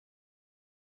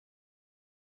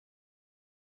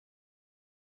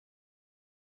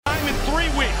3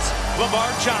 weeks,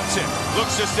 Lavar Johnson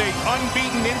looks to stay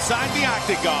unbeaten inside the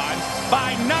octagon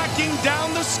by knocking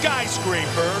down the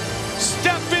skyscraper,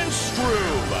 Stefan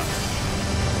Struve.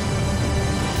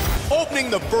 Opening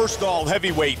the first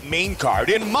all-heavyweight main card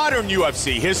in modern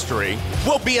UFC history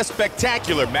will be a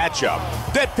spectacular matchup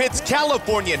that pits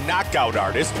California knockout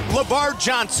artist Lavar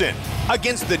Johnson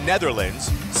against the Netherlands'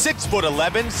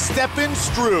 6'11" Stefan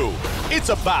Struve. It's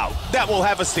a bout that will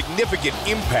have a significant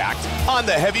impact on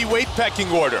the heavyweight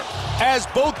pecking order, as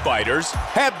both fighters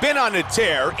have been on a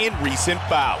tear in recent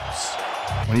bouts.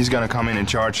 When he's gonna come in and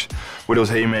charge with those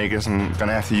haymakers, I'm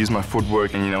gonna have to use my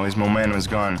footwork, and his momentum is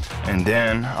gone. And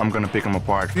then I'm gonna pick him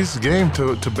apart. He's game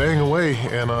to bang away,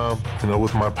 and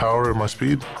with my power and my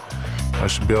speed, I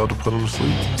should be able to put him to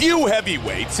sleep. Few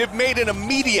heavyweights have made an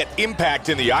immediate impact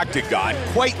in the octagon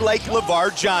quite like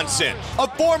Lavar Johnson, a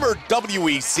former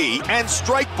WEC and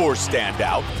Strikeforce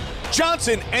standout.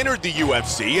 Johnson entered the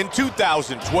UFC in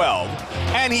 2012,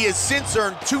 and he has since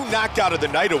earned 2 Knockout of the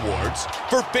Night awards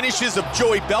for finishes of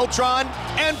Joey Beltran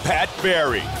and Pat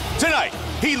Barry. Tonight,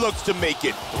 he looks to make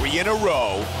it 3 in a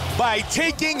row by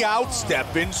taking out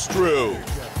Stefan Struve.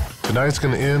 Tonight's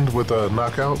going to end with a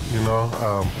knockout.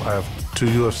 I have 2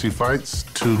 UFC fights,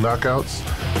 2 knockouts,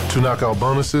 2 knockout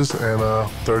bonuses, and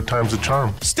 3rd time's a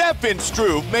charm. Stefan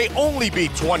Struve may only be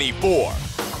 24.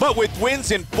 But with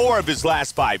wins in 4 of his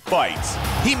last 5 fights,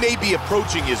 he may be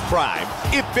approaching his prime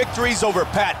if victories over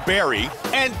Pat Barry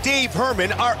and Dave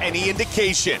Herman are any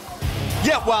indication.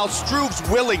 Yet while Struve's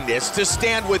willingness to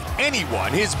stand with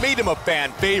anyone has made him a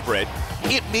fan favorite,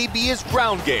 it may be his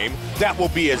ground game that will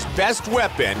be his best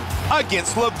weapon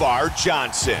against Lavar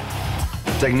Johnson.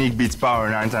 Technique beats power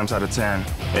 9 times out of 10.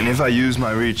 And if I use my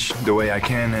reach the way I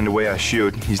can and the way I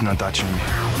shoot, he's not touching me.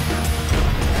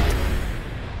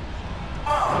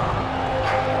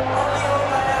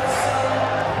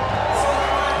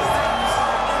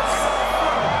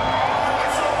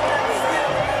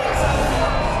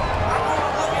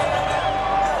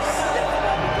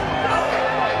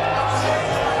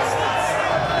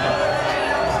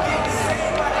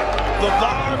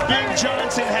 Lavar Big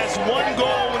Johnson has one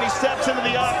goal when he steps into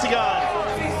the octagon.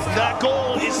 That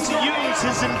goal is to use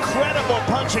his incredible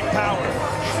punching power.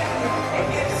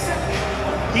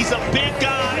 He's a big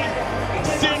guy,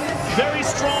 thick, very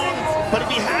strong, but if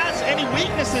he has any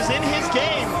weaknesses in his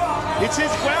game, it's his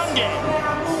ground game.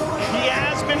 He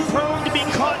has been prone to being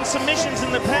caught in submissions in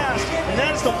the past, and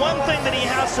that's the one thing that he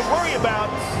has to worry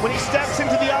about when he steps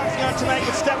into the octagon tonight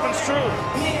with Stefan Struve.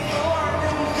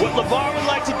 What Lavar would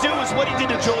like to do is what he did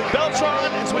to Joey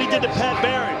Beltran, is what he did to Pat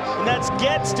Barry, and that's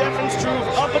get Stefan Struve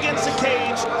up against the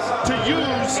cage to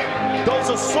use those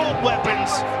assault weapons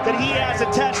that he has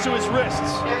attached to his wrists.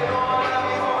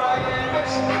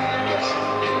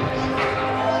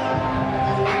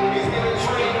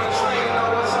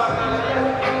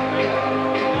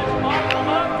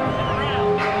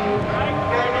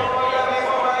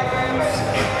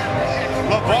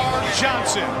 Lavar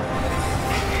Johnson,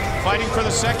 fighting for the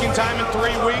 2nd time in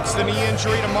 3 weeks, the knee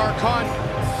injury to Mark Hunt.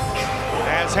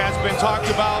 As has been talked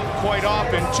about quite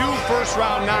often, 2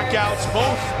 first-round knockouts,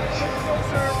 both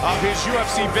of his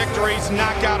UFC victories,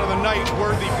 knockout of the night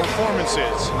worthy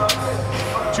performances.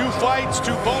 2 fights,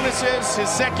 2 bonuses, his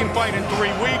 2nd fight in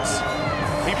 3 weeks.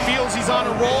 He feels he's on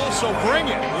a roll, so bring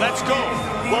it. Let's go.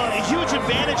 Well, a huge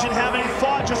advantage in having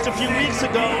fought just a few weeks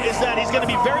ago is that he's going to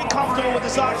be very comfortable with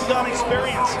this octagon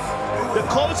experience. The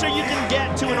closer you can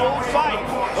get to an old fight,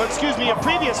 or excuse me, a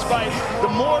previous fight, the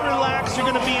more relaxed you're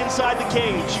going to be inside the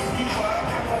cage.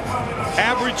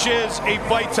 Averages a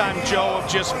fight time, Joe, of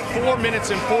just 4 minutes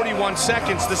and 41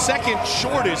 seconds, the 2nd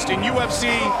shortest in UFC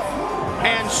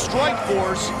and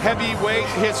Strikeforce heavyweight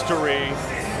history.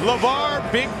 Lavar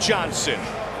Big Johnson.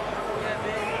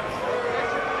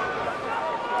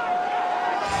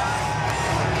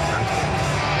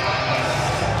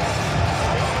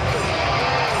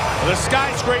 The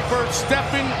skyscraper,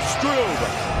 Stefan Struve.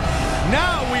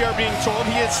 Now we are being told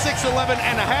he is 6'11"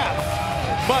 and a half.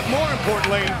 But more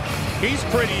importantly, he's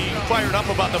pretty fired up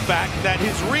about the fact that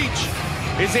his reach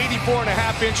is 84 and a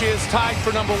half inches, tied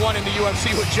for #1 in the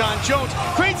UFC with John Jones.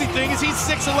 Crazy thing is he's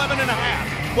 6'11" and a half.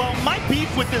 Well, my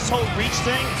beef with this whole reach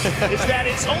thing is that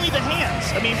it's only the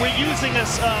hands. I mean, we're using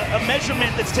a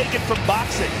measurement that's taken from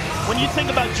boxing. When you think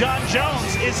about John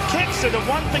Jones, his kicks are the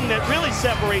one thing that really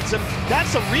separates him.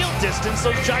 That's a real distance,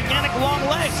 those gigantic long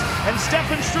legs. And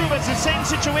Stefan Struve has the same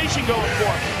situation going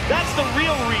for him. That's the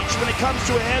real reach when it comes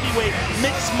to a heavyweight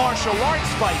mixed martial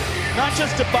arts fighter, not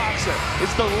just a boxer.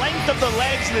 It's the length of the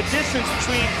legs and the distance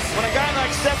between when a guy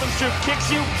like Stefan Struve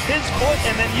kicks you, his foot,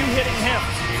 and then you hitting him.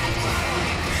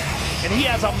 And he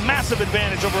has a massive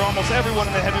advantage over almost everyone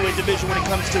in the heavyweight division when it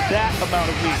comes to that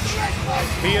amount of reach.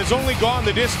 He has only gone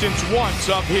the distance once.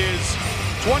 Of his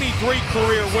 23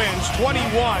 career wins, 21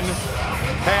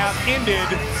 have ended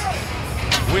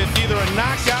with either a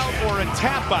knockout or a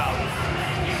tap out.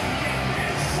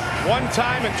 One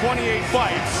time in 28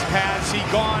 fights has he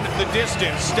gone the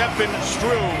distance. Stefan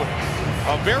Struve,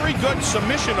 a very good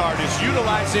submission artist,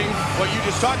 utilizing what you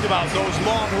just talked about, those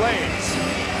long legs,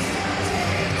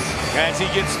 as he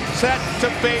gets set to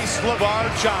face Lavar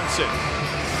Johnson.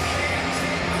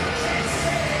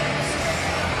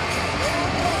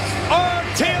 Our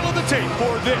tale of the tape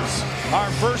for this,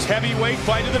 our first heavyweight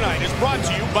fight of the night, is brought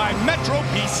to you by Metro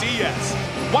PCS.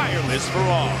 Wireless for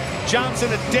all.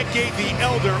 Johnson, a decade the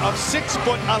elder, of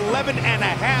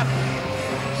 6'11.5"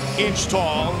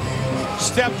 tall.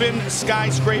 Stefan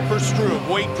Skyscraper Struve,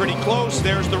 weight pretty close.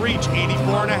 There's the reach,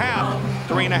 84.5.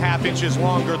 3.5 inches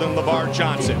longer than Lavar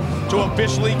Johnson. To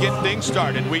officially get things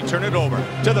started, we turn it over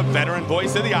to the veteran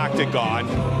voice of the Octagon,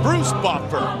 Bruce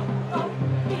Buffer.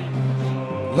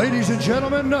 Ladies and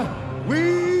gentlemen,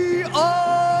 we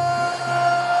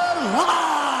are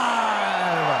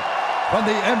live from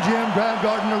the MGM Grand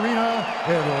Garden Arena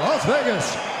in Las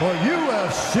Vegas for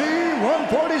UFC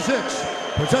 146,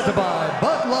 presented by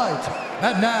Bud Light.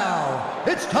 And now,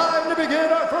 it's time to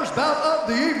begin our first bout of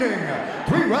the evening.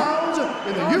 3 rounds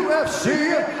in the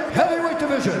UFC heavyweight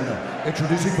division.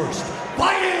 Introducing first,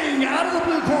 fighting out of the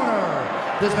blue corner.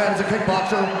 This man is a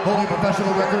kickboxer, holding a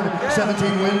professional record,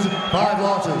 17 wins, 5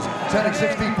 losses, standing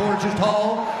 6 feet 4 inches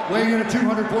tall, weighing in at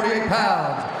 248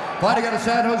 pounds. Fighting out of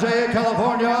San Jose,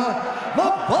 California,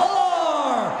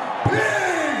 Lavar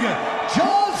Big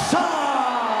Johnson!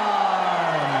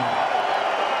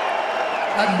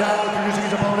 And now introducing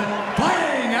his opponent,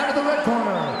 fighting out of the red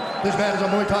corner. This man is a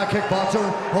Muay Thai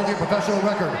kickboxer, holding a professional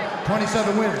record,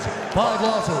 27 wins, 5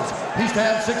 losses. He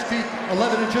stands 6 feet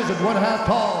 11 inches and 1/2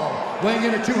 tall, weighing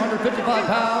in at 255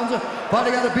 pounds.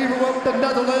 Fighting out of Beverwijk, the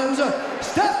Netherlands,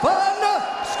 Stefan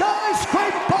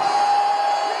Skyscraper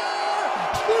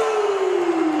Struve!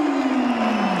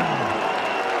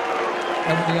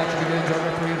 And when the action begins, our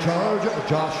referee in charge,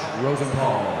 Josh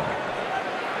Rosenthal.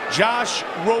 Josh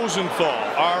Rosenthal,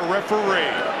 our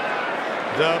referee.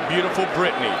 The beautiful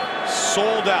Brittany,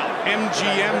 sold out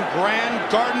MGM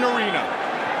Grand Garden Arena.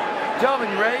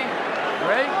 Gentlemen, you ready?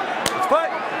 Ready? Let's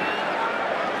fight!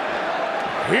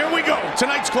 Here we go.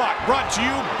 Tonight's clock brought to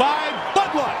you by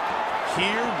Bud Light.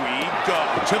 Here we go.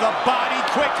 To the body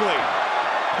quickly.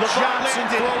 Johnson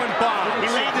throwing bombs. He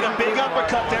landed a big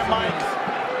uppercut there, Mike.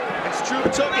 And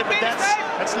Struve took it, but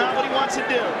that's not what he wants to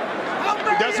do.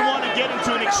 He doesn't want to get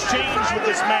into an exchange with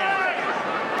this man.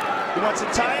 He wants to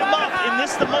tie him up in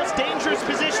this, the most dangerous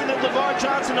position that Lavar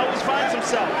Johnson always finds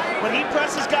himself. When he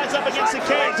presses guys up against the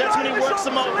cage, that's when he works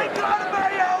them over.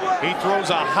 He throws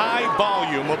a high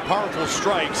volume of powerful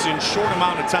strikes in short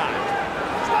amount of time.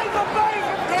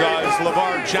 Does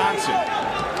Lavar Johnson.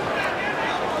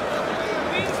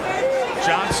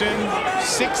 Johnson,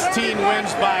 16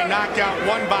 wins by knockout,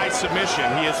 1 by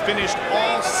submission. He has finished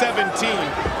all 17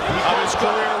 of his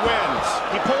career wins.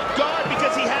 He pulled guard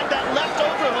because he had that left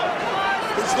overhook.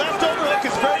 His left overhook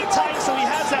is very tight, so he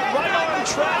has that right arm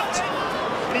trapped.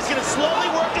 And he's going to slowly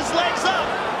work his legs up.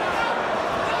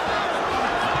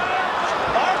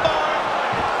 Armbar.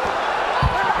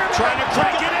 Trying to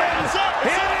crank it in.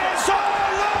 It is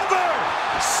all over.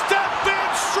 Stefan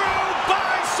Struve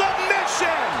by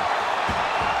submission.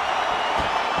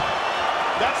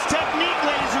 That's technique,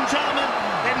 ladies and gentlemen.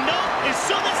 And note, as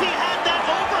soon as he had that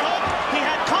overhook, he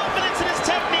had confidence in his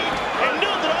technique and knew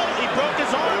that he broke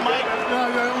his arm, Mike.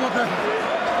 Yeah, I'm okay.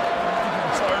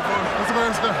 Sorry, bro.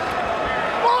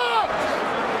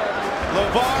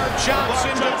 Lavar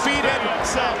Johnson defeated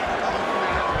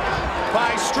by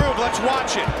Struve. Let's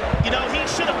watch it. You know, he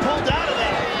should have pulled out of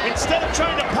there. Instead of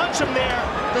trying to punch him there,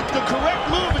 the correct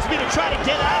move is to try to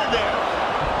get out of there.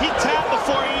 He tapped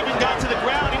before he even got to the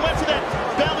ground. He went for that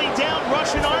belly down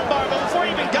Russian armbar, but before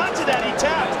he even got to that, he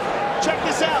tapped. Check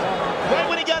this out. Right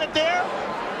when he got it there,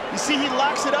 you see he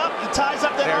locks it up, he ties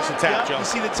up that arm. There's the tap, Joe. You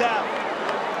see the tap.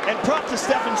 And prop to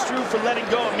Stefan Struve for letting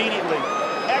go immediately.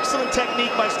 Excellent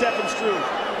technique by Stefan Struve.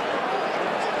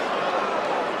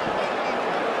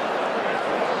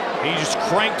 He just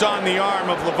cranked on the arm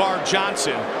of Lavar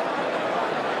Johnson.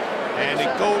 And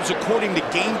it goes according to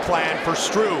game plan for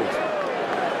Struve.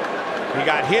 He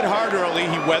got hit hard early.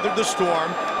 He weathered the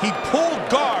storm. He pulled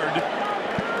guard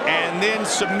and then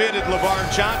submitted Lavar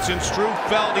Johnson. Struve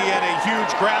felt he had a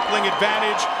huge grappling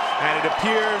advantage, and it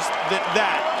appears that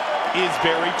that is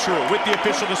very true. With the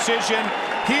official decision,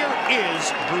 here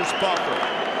is Bruce Buffer.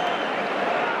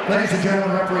 Ladies and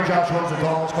gentlemen, referee Josh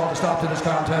Rosenthal has called a stop to this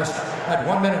contest at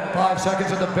 1 minute 5 seconds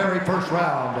of the very first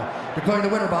round. Declaring the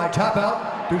winner by tap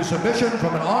out due to submission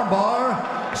from an armbar,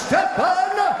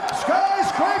 Stefan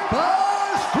Skyscraper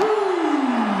Struve.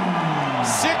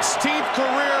 16th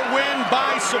career win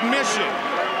by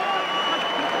submission.